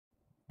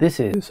This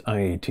is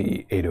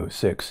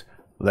IAT806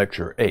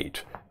 Lecture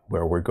 8,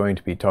 where we're going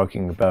to be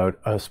talking about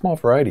a small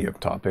variety of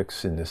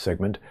topics in this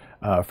segment.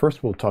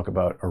 First we'll talk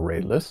about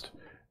ArrayList,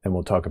 then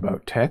we'll talk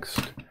about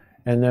text,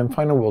 and then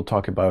finally we'll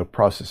talk about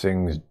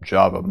processing's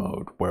Java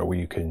mode, where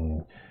we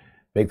can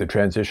make the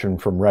transition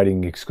from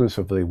writing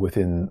exclusively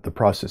within the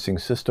processing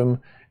system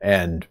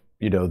and,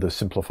 the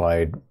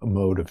simplified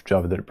mode of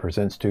Java that it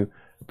presents to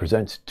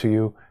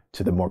you,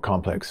 to the more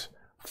complex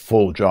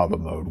full Java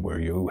mode, where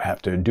you have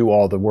to do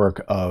all the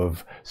work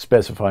of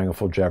specifying a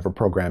full Java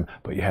program,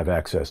 but you have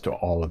access to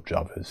all of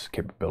Java's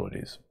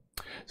capabilities.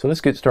 So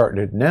let's get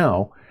started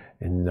now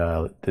in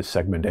this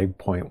segment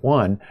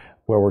 8.1,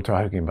 where we're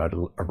talking about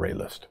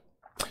ArrayList.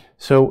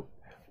 So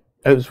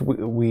as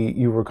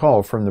you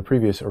recall from the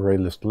previous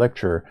ArrayList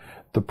lecture,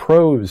 the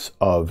pros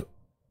of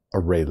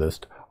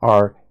ArrayList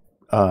are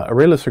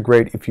ArrayLists are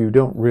great if you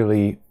don't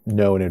really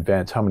know in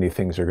advance how many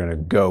things are going to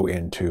go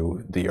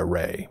into the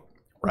array,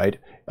 right?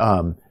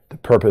 The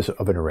purpose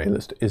of an array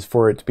list is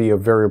for it to be a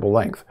variable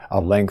length, a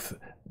length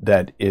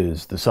that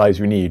is the size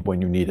you need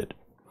when you need it.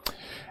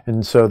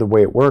 And so the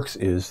way it works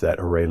is that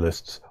array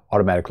lists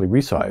automatically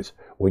resize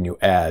when you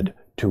add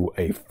to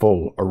a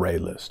full array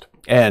list.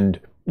 And,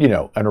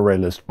 an array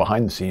list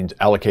behind the scenes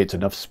allocates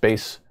enough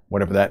space,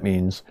 whatever that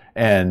means,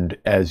 and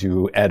as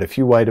you add a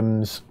few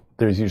items,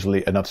 there's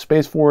usually enough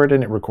space for it,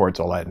 and it records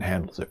all that and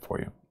handles it for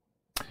you.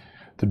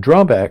 The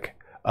drawback,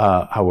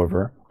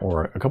 however,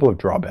 or a couple of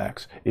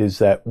drawbacks, is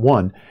that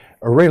one,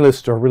 array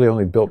lists are really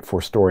only built for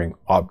storing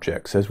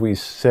objects. As we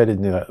said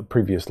in the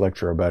previous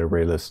lecture about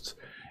array lists,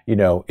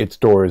 it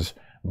stores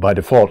by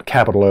default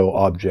capital O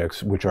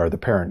objects, which are the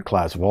parent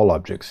class of all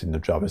objects in the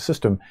Java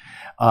system.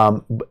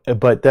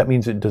 But that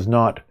means it does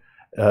not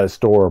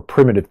store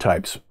primitive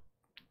types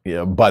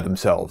by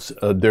themselves.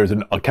 There's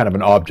a kind of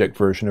an object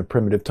version of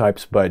primitive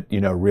types, but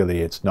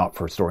really it's not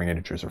for storing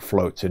integers or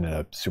floats in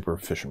a super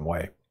efficient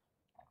way.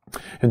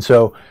 And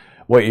so,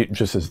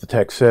 just as the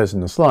text says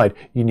in the slide,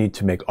 you need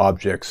to make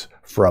objects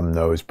from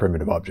those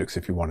primitive objects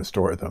if you want to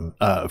store them,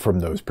 from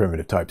those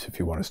primitive types if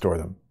you want to store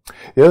them.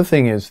 The other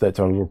thing is that's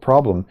a little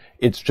problem.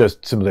 It's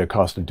just simply a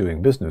cost of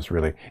doing business,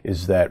 really,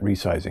 is that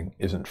resizing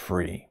isn't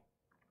free.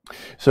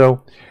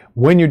 So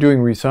when you're doing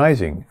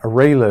resizing,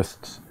 array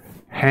lists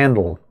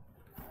handle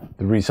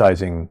the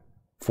resizing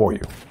for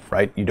you,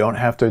 right? You don't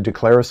have to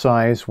declare a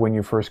size when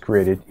you first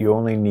create it. You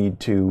only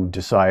need to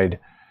decide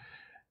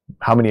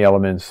how many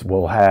elements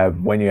we'll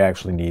have when you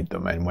actually need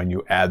them and when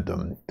you add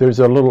them. There's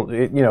a little,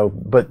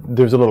 but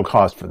there's a little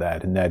cost for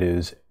that, and that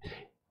is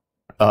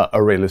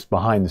ArrayList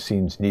behind the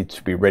scenes needs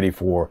to be ready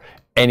for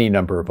any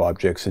number of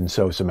objects, and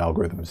so some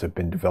algorithms have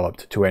been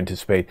developed to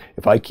anticipate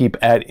if I keep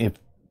adding,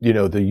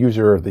 the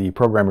user or the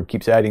programmer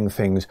keeps adding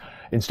things,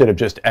 instead of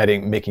just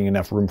making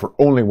enough room for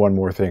only one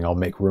more thing, I'll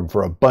make room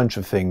for a bunch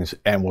of things,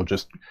 and we'll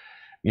just,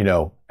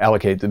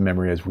 allocate the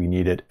memory as we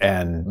need it,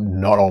 and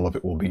not all of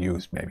it will be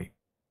used, maybe.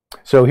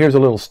 So here's a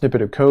little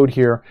snippet of code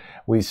here.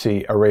 We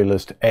see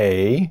ArrayList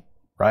A,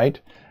 right,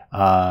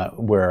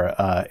 where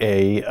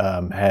A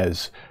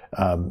has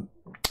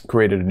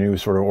created a new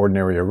sort of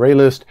ordinary array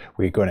list.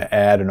 We're going to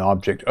add an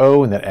object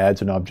O, and that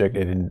adds an object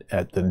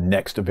at the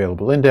next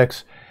available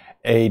index.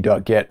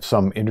 A.get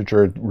some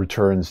integer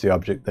returns the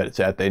object that's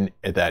at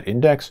that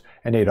index,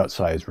 and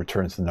A.size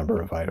returns the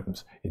number of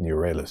items in the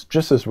array list,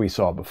 just as we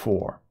saw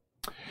before.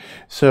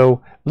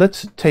 So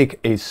let's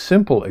take a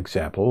simple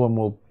example, and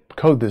we'll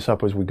code this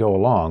up as we go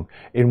along,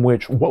 in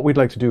which what we'd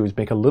like to do is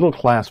make a little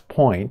class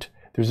point.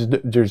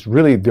 There's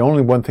really the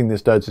only one thing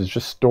this does is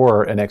just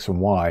store an x and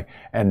y,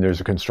 and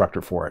there's a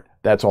constructor for it.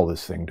 That's all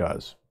this thing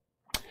does.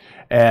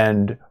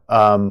 And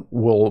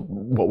what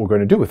we're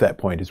going to do with that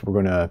point is we're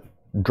going to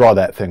draw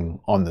that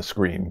thing on the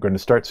screen. We're going to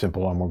start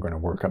simple, and we're going to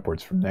work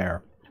upwards from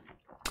there.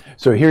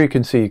 So here you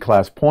can see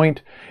class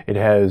point. It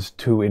has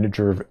two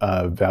integer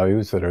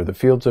values that are the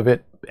fields of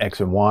it, x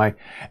and y,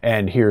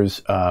 and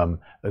here's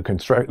the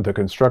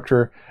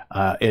constructor.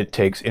 It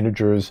takes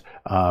integers,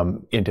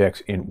 int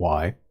x, int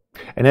y.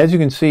 And as you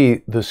can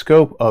see, the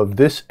scope of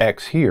this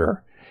x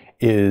here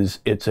is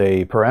it's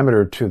a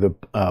parameter to the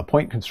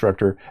point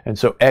constructor, and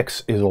so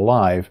x is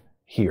alive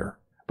here.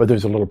 But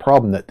there's a little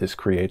problem that this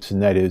creates,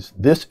 and that is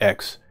this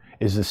x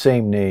is the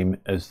same name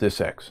as this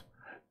x.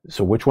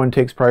 So which one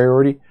takes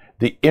priority?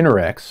 The inner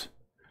x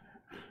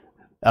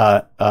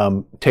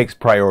takes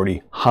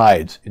priority,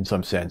 hides, in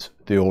some sense,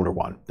 the older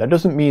one. That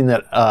doesn't mean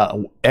that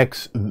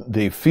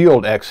the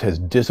field x has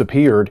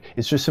disappeared.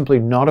 It's just simply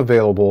not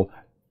available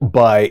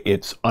by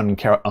its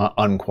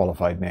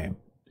unqualified name.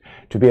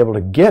 To be able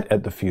to get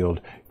at the field,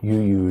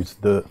 you use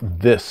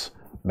this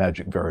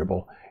magic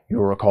variable.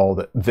 You'll recall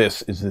that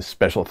this is this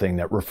special thing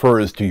that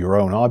refers to your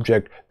own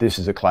object. This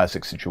is a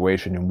classic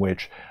situation in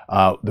which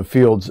the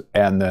fields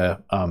and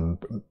the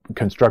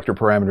constructor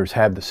parameters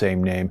have the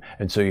same name,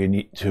 and so you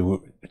need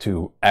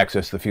to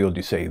access the field.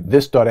 You say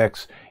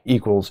this.x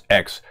equals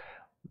x.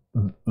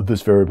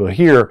 This variable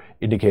here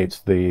indicates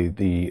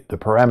the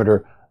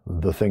parameter.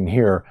 The thing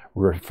here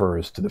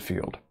refers to the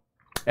field,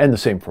 and the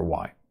same for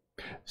y.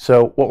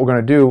 So what we're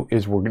going to do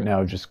is we're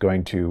now just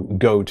going to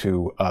go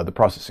to the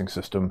processing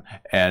system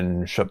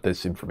and shove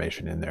this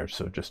information in there.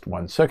 So just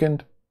 1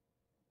 second.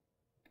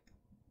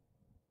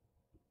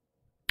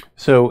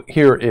 So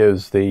here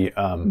is the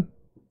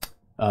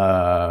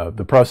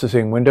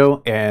processing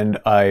window, and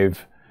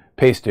I've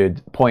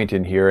pasted point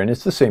in here, and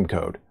it's the same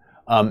code.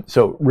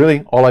 So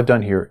really, all I've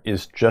done here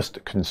is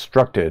just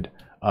constructed,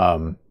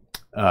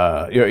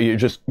 you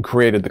just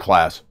created the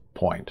class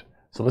point.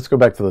 So let's go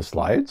back to the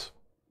slides.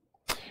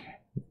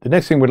 The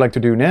next thing we'd like to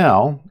do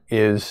now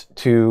is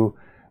to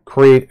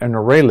create an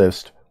array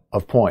list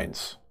of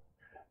points.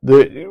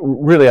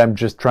 Really, I'm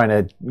just trying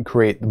to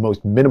create the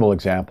most minimal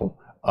example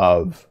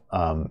of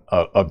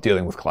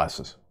dealing with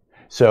classes.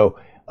 So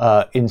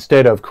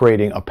instead of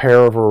creating a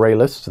pair of array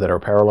lists that are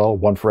parallel,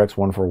 one for x,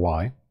 one for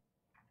y,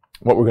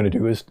 what we're going to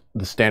do is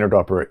the standard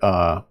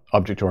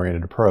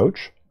object-oriented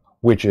approach,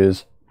 which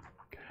is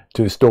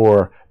to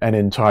store an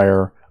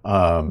entire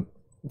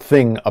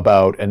thing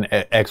about an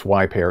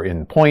XY pair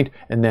in point,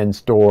 and then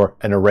store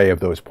an array of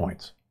those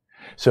points.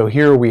 So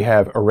here we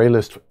have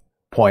ArrayList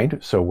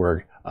point, so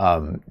we're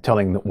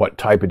telling what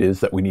type it is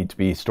that we need to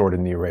be stored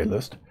in the array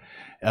list.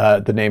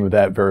 The name of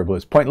that variable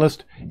is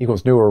pointList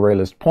equals new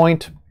ArrayList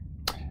point.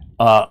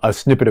 A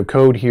snippet of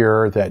code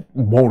here that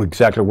won't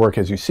exactly work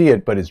as you see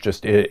it, but it's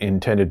just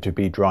intended to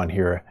be drawn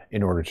here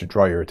in order to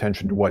draw your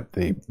attention to what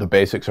the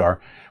basics are.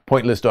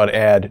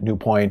 PointList.add new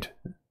point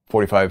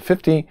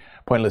 4550,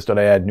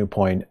 PointList.add new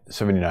point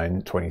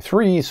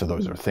 7923. So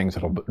those are things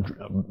that'll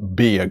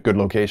be at good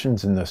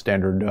locations in the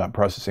standard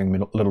processing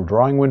little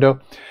drawing window.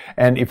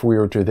 And if we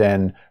were to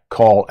then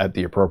call at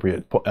the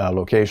appropriate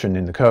location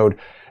in the code,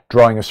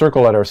 drawing a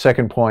circle at our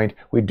second point,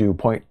 we'd do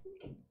point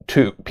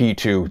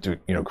P2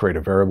 to create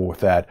a variable with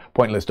that,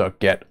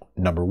 pointlist.get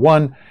number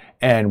 1,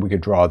 and we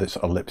could draw this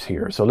ellipse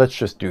here. So let's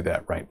just do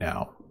that right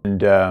now.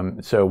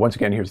 And so once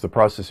again, here's the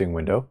processing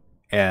window,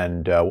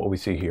 and what we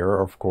see here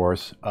are, of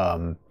course,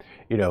 the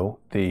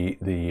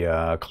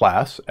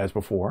class as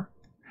before,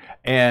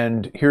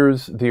 and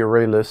here's the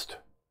array list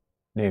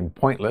named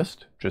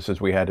pointList, just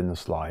as we had in the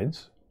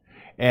slides.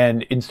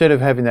 And instead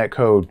of having that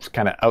code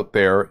kind of out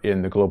there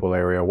in the global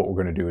area, what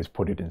we're going to do is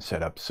put it in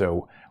setup.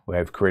 So we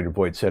have created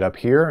void setup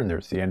here, and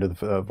there's the end of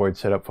the void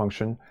setup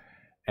function.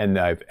 And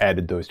I've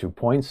added those 2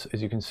 points,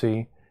 as you can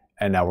see.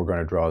 And now we're going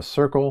to draw a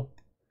circle.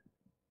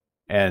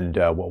 And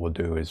what we'll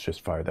do is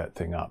just fire that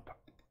thing up.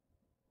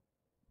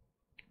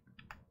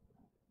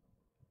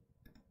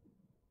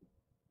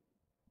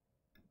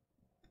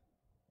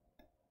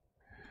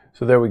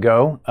 So there we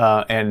go,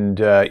 and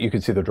you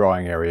can see the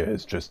drawing area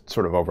is just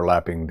sort of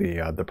overlapping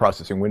the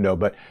processing window,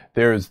 but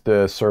there's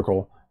the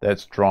circle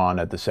that's drawn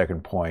at the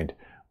second point,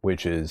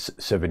 which is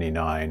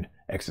 79,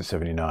 x is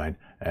 79,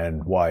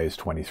 and y is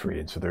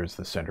 23, and so there's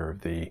the center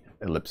of the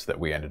ellipse that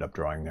we ended up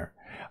drawing there.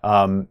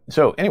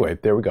 So anyway,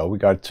 there we go.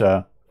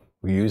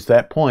 We used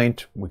that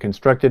point, we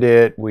constructed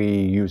it, we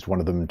used one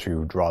of them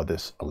to draw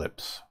this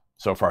ellipse.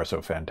 So far, so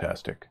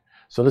fantastic.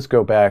 So let's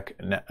go back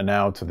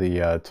now to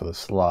the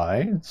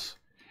slides.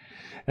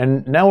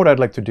 And now what I'd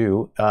like to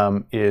do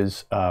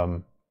is,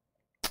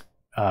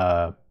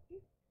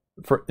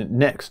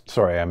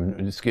 sorry,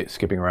 I'm just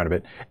skipping around a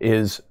bit,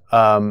 is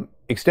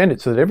extend it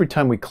so that every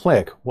time we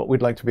click, what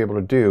we'd like to be able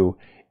to do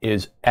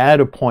is add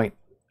a point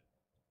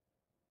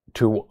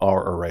to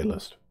our array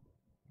list.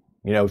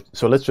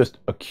 So let's just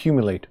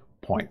accumulate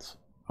points,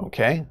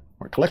 okay?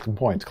 We're collecting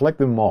points, collect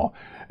them all.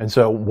 And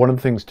so one of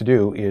the things to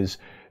do is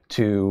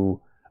to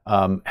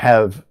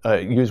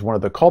use one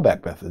of the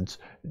callback methods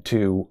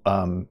to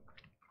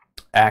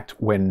act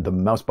when the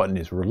mouse button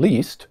is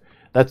released.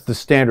 That's the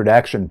standard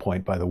action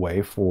point, by the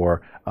way,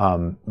 for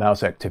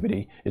mouse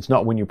activity. It's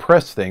not when you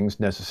press things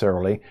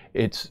necessarily.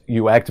 It's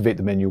you activate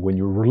the menu when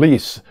you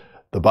release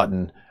the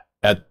button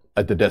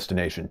at the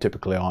destination,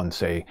 typically on,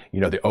 say,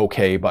 the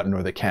OK button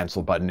or the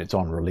cancel button. It's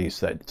on release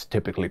that's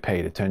typically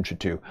paid attention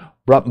to.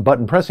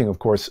 Button pressing, of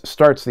course,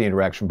 starts the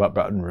interaction, but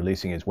button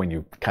releasing is when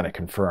you kind of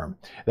confirm.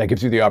 That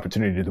gives you the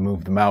opportunity to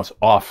move the mouse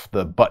off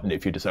the button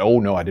if you decide, oh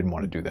no, I didn't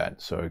want to do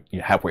that. So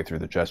halfway through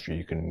the gesture,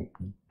 you can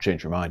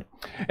change your mind.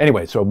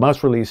 Anyway, so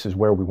mouse release is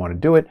where we want to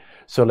do it.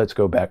 So let's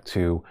go back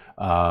to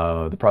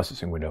the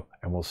processing window,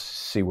 and we'll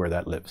see where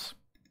that lives.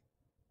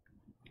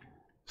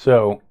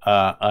 So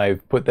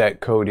I've put that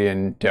code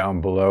in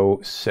down below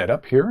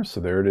setup here. So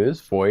there it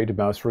is, void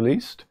mouse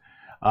released.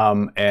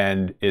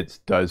 And it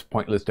does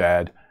pointlist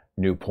add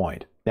new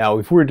point. Now,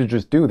 if we were to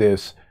just do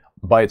this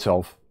by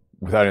itself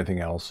without anything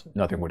else,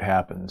 nothing would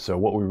happen. So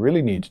what we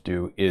really need to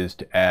do is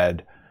to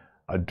add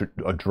a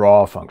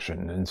draw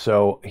function. And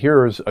so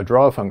here's a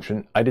draw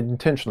function. I did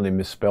intentionally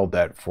misspelled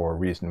that for a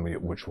reason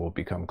which will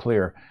become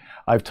clear.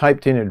 I've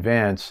typed in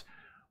advance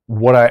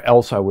what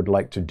else I would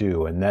like to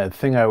do. And the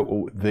thing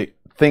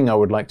I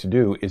would like to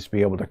do is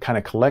be able to kind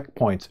of collect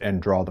points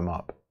and draw them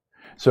up.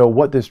 So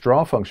what this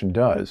draw function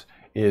does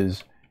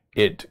is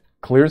it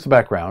clears the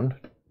background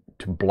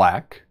to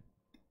black,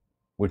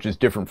 which is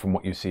different from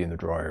what you see in the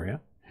draw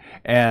area,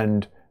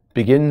 and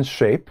begins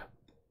shape,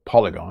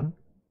 polygon,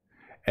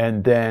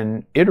 and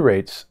then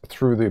iterates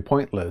through the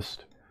point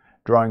list,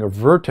 drawing a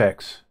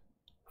vertex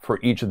for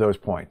each of those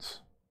points.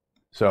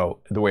 So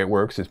the way it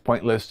works is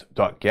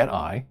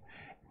pointList.getI,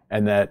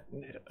 and that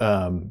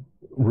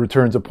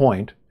returns a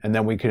point, and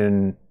then we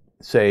can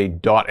say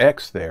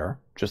 .x there,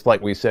 just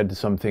like we said to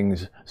some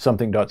things,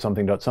 something dot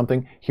something dot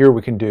something. Here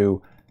we can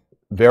do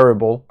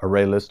variable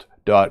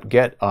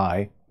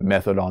ArrayList.getI,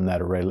 method on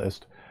that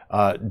ArrayList,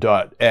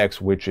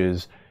 .x, which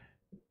is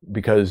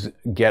because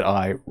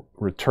getI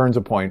returns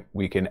a point,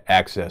 we can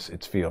access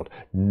its field.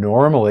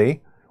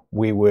 Normally,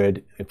 we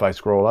would, if I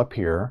scroll up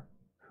here,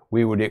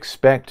 we would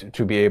expect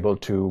to be able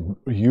to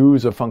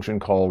use a function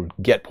called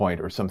getPoint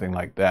or something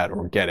like that,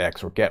 or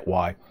getX or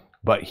getY.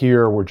 But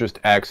here we're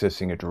just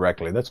accessing it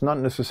directly. That's not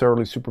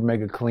necessarily super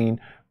mega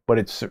clean, but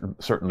it's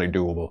certainly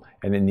doable.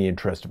 And in the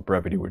interest of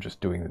brevity, we're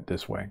just doing it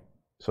this way.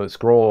 So let's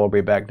scroll all the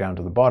way back down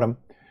to the bottom.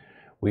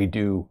 We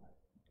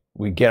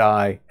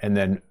getI and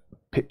then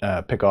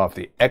pick off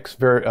the X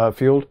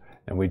field,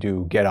 and we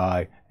do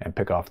getI and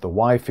pick off the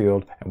Y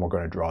field, and we're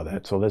going to draw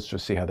that. So let's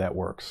just see how that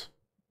works.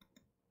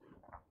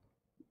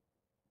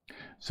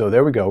 So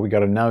there we go. We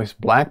got a nice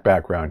black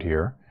background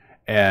here,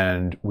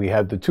 and we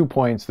have the 2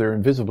 points. They're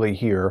invisibly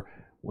here.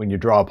 When you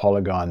draw a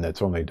polygon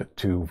that's only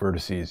 2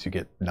 vertices, you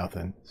get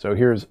nothing. So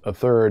here's a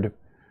 3rd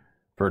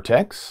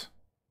vertex,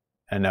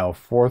 and now a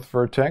 4th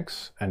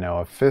vertex, and now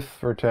a 5th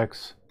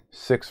vertex,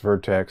 6th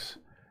vertex,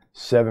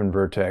 7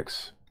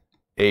 vertex,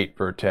 8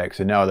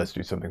 vertex, and now let's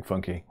do something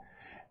funky.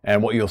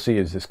 And what you'll see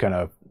is this kind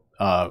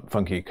of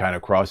funky kind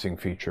of crossing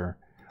feature.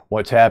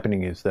 What's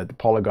happening is that the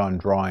polygon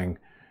drawing,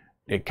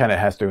 it kind of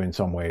has to in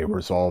some way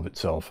resolve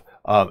itself.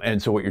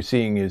 And so what you're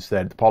seeing is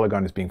that the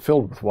polygon is being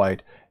filled with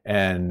white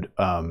and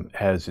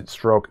has its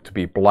stroke to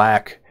be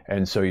black.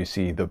 And so you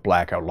see the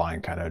black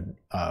outline kind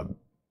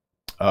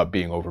of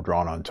being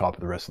overdrawn on top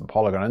of the rest of the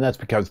polygon. And that's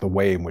because the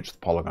way in which the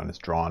polygon is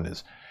drawn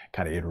is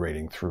kind of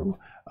iterating through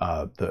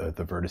the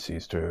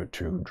vertices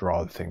to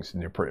draw the things in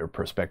their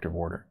perspective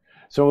order.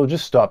 So we'll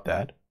just stop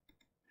that.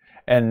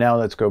 And now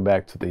let's go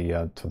back to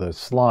the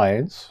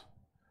slides.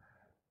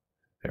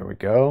 There we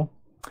go.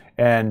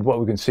 And what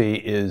we can see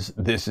is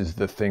this is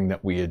the thing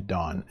that we had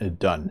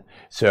done.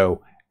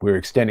 So we're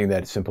extending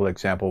that simple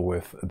example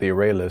with the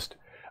array list.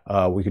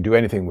 We could do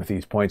anything with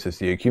these points as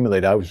they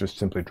accumulate. I was just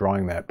simply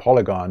drawing that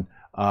polygon.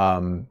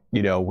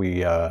 You know,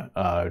 we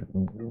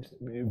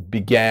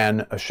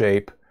began a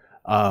shape.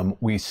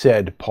 We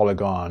said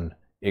polygon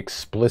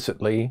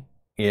explicitly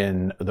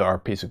in our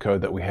piece of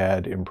code that we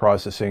had in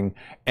processing.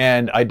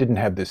 And I didn't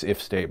have this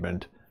if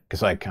statement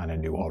because I kind of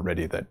knew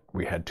already that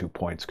we had 2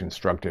 points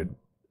constructed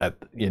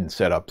in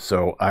setup.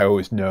 So I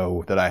always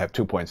know that I have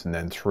 2 points and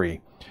then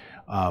 3.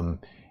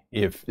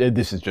 If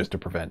this is just to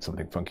prevent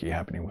something funky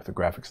happening with the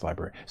graphics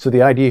library. So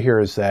the idea here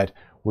is that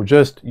we're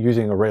just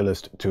using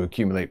ArrayList to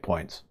accumulate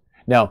points.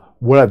 Now,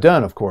 what I've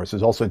done, of course,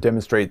 is also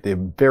demonstrate the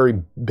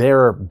very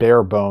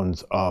bare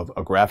bones of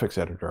a graphics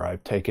editor.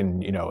 I've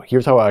taken, you know,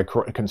 here's how I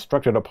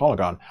constructed a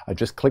polygon. I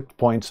just clicked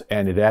points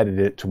and it added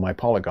it to my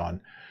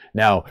polygon.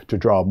 Now, to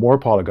draw more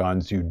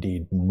polygons, you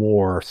need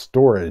more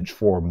storage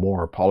for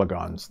more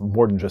polygons,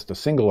 more than just a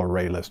single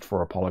array list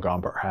for a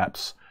polygon,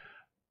 perhaps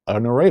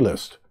an array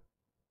list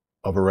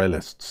of array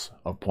lists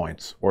of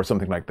points or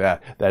something like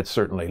that. That's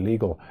certainly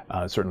legal,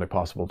 certainly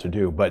possible to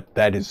do, but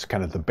that is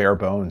kind of the bare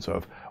bones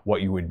of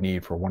what you would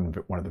need for one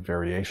of the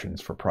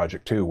variations for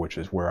project 2, which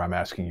is where I'm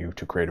asking you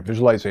to create a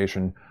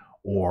visualization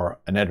or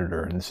an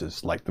editor, and this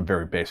is like the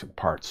very basic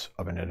parts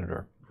of an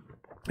editor.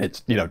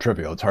 It's, you know,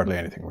 trivial. It's hardly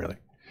anything really.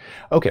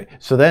 Okay,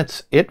 so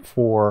that's it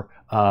for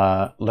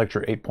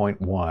lecture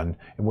 8.1,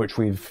 in which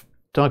we've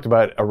talked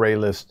about array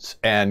lists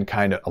and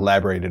kind of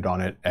elaborated on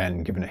it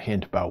and given a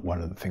hint about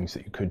one of the things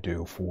that you could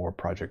do for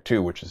project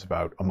 2, which is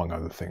about, among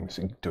other things,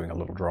 doing a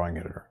little drawing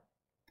editor.